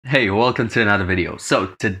Hey, welcome to another video. So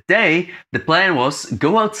today the plan was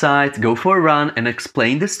go outside, go for a run and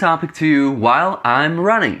explain this topic to you while I'm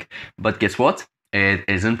running. But guess what? It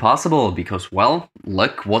isn't possible because, well,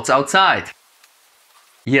 look what's outside.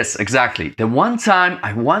 Yes, exactly. The one time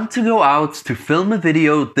I want to go out to film a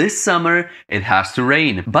video this summer, it has to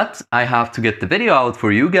rain. But I have to get the video out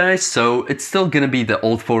for you guys, so it's still gonna be the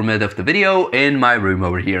old format of the video in my room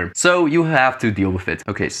over here. So you have to deal with it.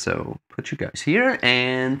 Okay, so put you guys here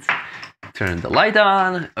and turn the light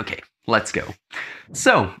on. Okay, let's go.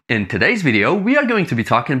 So, in today's video, we are going to be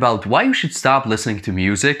talking about why you should stop listening to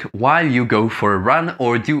music while you go for a run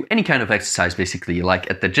or do any kind of exercise, basically, like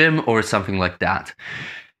at the gym or something like that.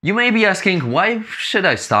 You may be asking, why should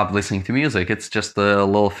I stop listening to music? It's just a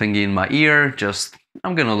little thingy in my ear,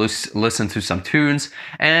 I'm gonna listen to some tunes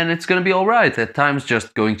and it's gonna be alright. At times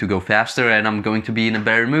just going to go faster and I'm going to be in a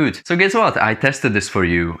better mood. So guess what? I tested this for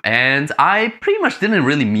you and I pretty much didn't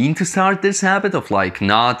really mean to start this habit of like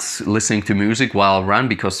not listening to music while I run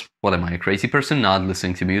because what am I, a crazy person? Not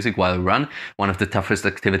listening to music while I run? One of the toughest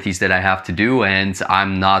activities that I have to do, and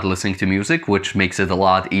I'm not listening to music, which makes it a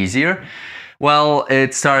lot easier. Well,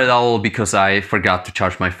 it started all because I forgot to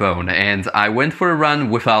charge my phone and I went for a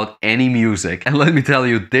run without any music. And let me tell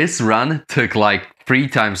you, this run took like 3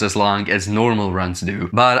 times as long as normal runs do.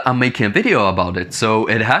 But I'm making a video about it, so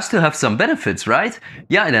it has to have some benefits, right?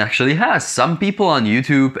 Yeah, it actually has. Some people on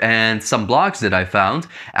YouTube and some blogs that I found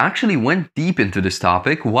actually went deep into this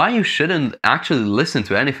topic, why you shouldn't actually listen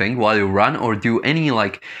to anything while you run or do any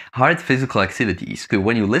like hard physical activities.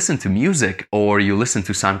 When you listen to music or you listen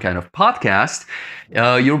to some kind of podcast,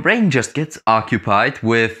 your brain just gets occupied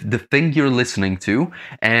with the thing you're listening to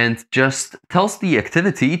and just tells the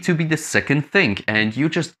activity to be the second thing. And you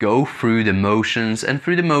just go through the motions and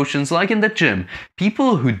through the motions like in the gym.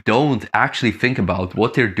 People who don't actually think about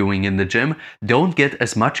what they're doing in the gym don't get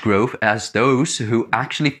as much growth as those who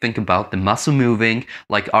actually think about the muscle moving.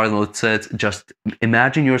 Like Arnold said, just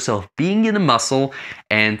imagine yourself being in a muscle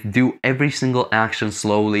and do every single action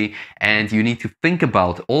slowly. And you need to think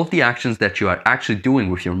about all of the actions that you are actually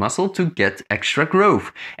doing with your muscle to get extra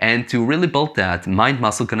growth and to really build that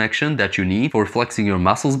mind-muscle connection that you need for flexing your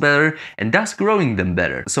muscles better and thus growing them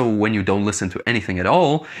better. So when you don't listen to anything at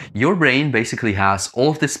all, your brain basically has all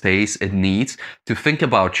of the space it needs to think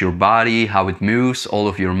about your body, how it moves, all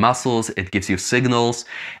of your muscles, it gives you signals,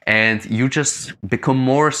 and you just become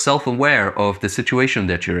more self-aware of the situation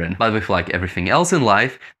that you're in. But with like everything else in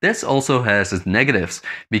life, this also has its negatives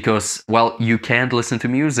because, well, you can't listen to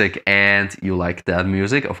music and you like that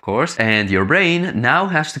music, of course, and your brain now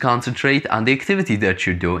has to concentrate on the activity that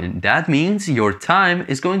you're doing. That means your time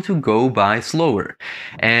is going to go by slower.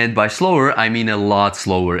 And by slower, I mean a lot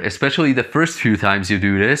slower, especially the first few times you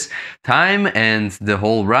do this. Time and the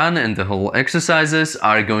whole run and the whole exercises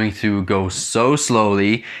are going to go so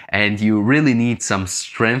slowly, and you really need some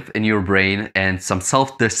strength in your brain and some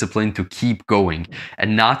self-discipline to keep going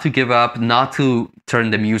and not to give up, not to turn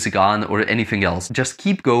the music on or anything else. Just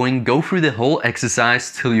keep going, go through the whole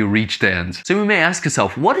exercise till you reach the end. So you may ask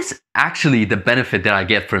yourself, what is actually the benefit that I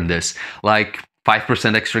get from this? Like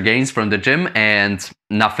 5% extra gains from the gym and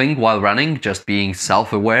nothing while running, just being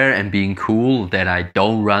self-aware and being cool that I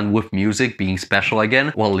don't run with music, being special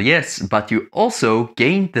again? Well, yes, but you also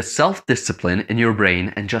gain the self-discipline in your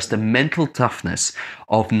brain and just the mental toughness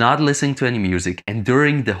of not listening to any music and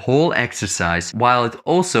during the whole exercise, while it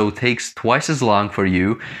also takes twice as long for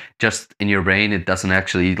you, just in your brain, it doesn't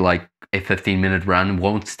actually like a 15-minute run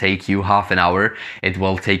won't take you half an hour. It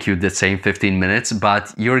will take you the same 15 minutes,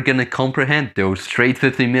 but you're gonna comprehend those straight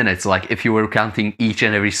 15 minutes like if you were counting each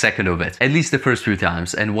and every second of it, at least the first few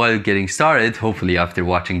times. And while getting started, hopefully after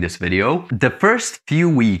watching this video, the first few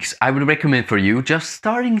weeks, I would recommend for you just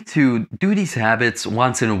starting to do these habits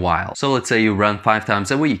once in a while. So let's say you run 5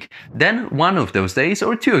 times a week. Then one of those days,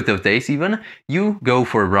 or 2 of those days even, you go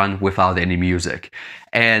for a run without any music.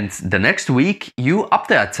 And the next week, you up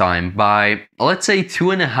that time by, let's say,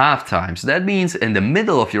 2.5 times. That means in the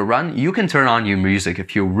middle of your run, you can turn on your music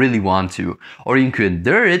if you really want to. Or you could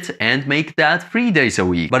endure it and make that 3 days a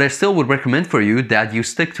week. But I still would recommend for you that you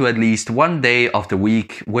stick to at least 1 day of the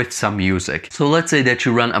week with some music. So let's say that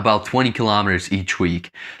you run about 20 kilometers each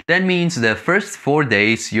week. That means the first 4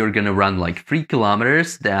 days, you're gonna run like 3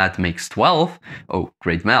 kilometers. That makes 12. Oh,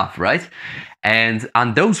 great math, right? And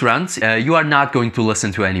on those runs, you are not going to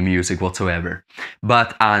listen to any music whatsoever.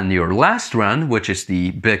 But on your last run, which is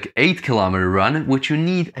the big 8-kilometer run, which you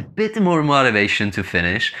need a bit more motivation to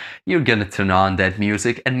finish, you're gonna turn on that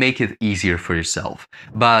music and make it easier for yourself.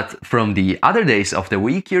 But from the other days of the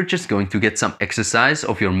week, you're just going to get some exercise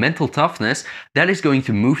of your mental toughness that is going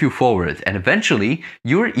to move you forward. And eventually,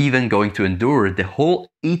 you're even going to endure the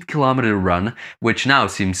whole 8-kilometer run, which now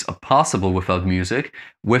seems impossible without music,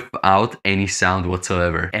 without any sound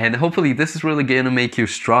whatsoever. And hopefully this is really gonna make you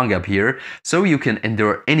strong up here, so you can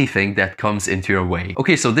endure anything that comes into your way.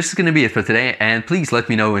 Okay, so this is gonna be it for today, and please let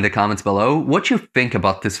me know in the comments below what you think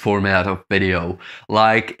about this format of video.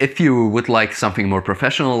 Like, if you would like something more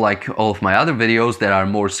professional like all of my other videos that are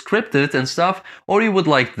more scripted and stuff, or you would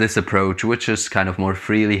like this approach, which is kind of more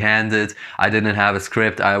freely handed. I didn't have a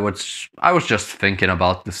script, I was just thinking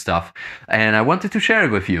about the stuff, and I wanted to share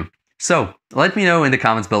it with you. So let me know in the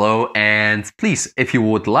comments below, and please, if you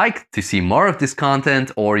would like to see more of this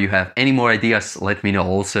content or you have any more ideas, let me know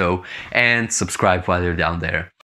also, and subscribe while you're down there.